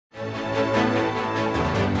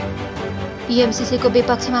एमसीसीको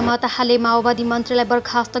विपक्षमा मत हाले माओवादी मन्त्रीलाई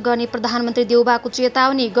बर्खास्त गर्ने प्रधानमन्त्री देउबाको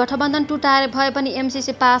चेतावनी। गठबन्धन टुटाएर भए पनि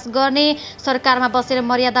एमसीसी पास गर्ने, सरकारमा बसेर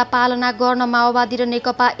मर्यादा पालना गर्न माओवादी र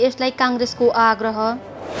नेकपा यसलाई काङ्ग्रेसको आग्रह।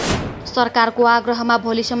 सरकारको आग्रहमा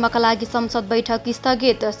भोलिसम्मका लागि संसद बैठक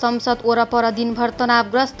स्थगित। संसद वरपर दिनभर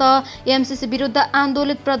तनावग्रस्त। एमसीसी विरुद्ध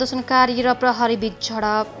आन्दोलित प्रदर्शनकारी र प्रहरीबीच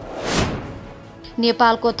झडप।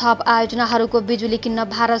 नेपालको थप आयोजनाहरूको बिजुली किन्न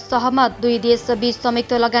भारत सहमत। दुई देशबीच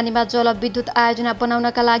संयुक्त लगानीमा जलविद्युत आयोजना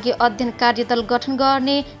बनाउनका लागि अध्ययन कार्यदल गठन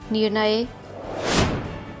गर्ने निर्णय।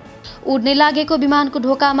 उड्ने लागेको विमानको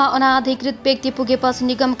ढोकामा अनाधिकृत व्यक्ति पुगेपछि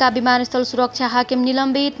निगमका विमानस्थल सुरक्षा हाकिम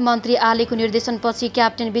निलम्बित। मन्त्री आलीको निर्देशनपछि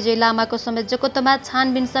क्याप्टेन विजय लामाको संयोजकत्वमा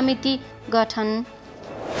छानबिन समिति गठन।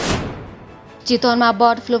 चितवनमा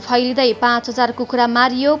बर्ड फ्लू फैलिँदै 5000 कुखुरा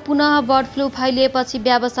मारियो। पुनः बर्ड फ्लू फैलिएपछि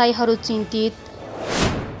व्यवसायीहरू चिन्तित।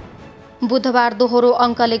 बुधबार दोहोरो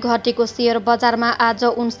अङ्कले घटेको सेयर बजारमा आज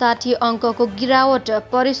 59 अङ्कको गिरावट।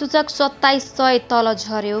 परिसूचक 2700 तल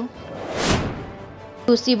झर्यो।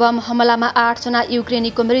 रुसी बम हमलामा 8 जना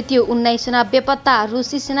युक्रेनीको मृत्यु, 19 जना बेपत्ता।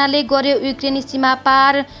 रुसी सेनाले गर्यो युक्रेनी सीमा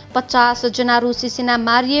पार। 50 जना रुसी सेना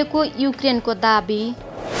मारिएको युक्रेनको दाबी।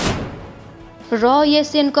 र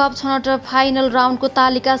एसियन कप छनौट फाइनल राउन्डको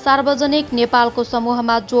तालिका सार्वजनिक। नेपालको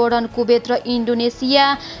समूहमा जोर्डन, कुवेत र इन्डोनेसिया।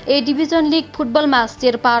 ए डिभिजन लिग फुटबलमा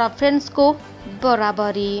शेर्पा र फ्रेन्चको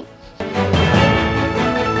बराबरी।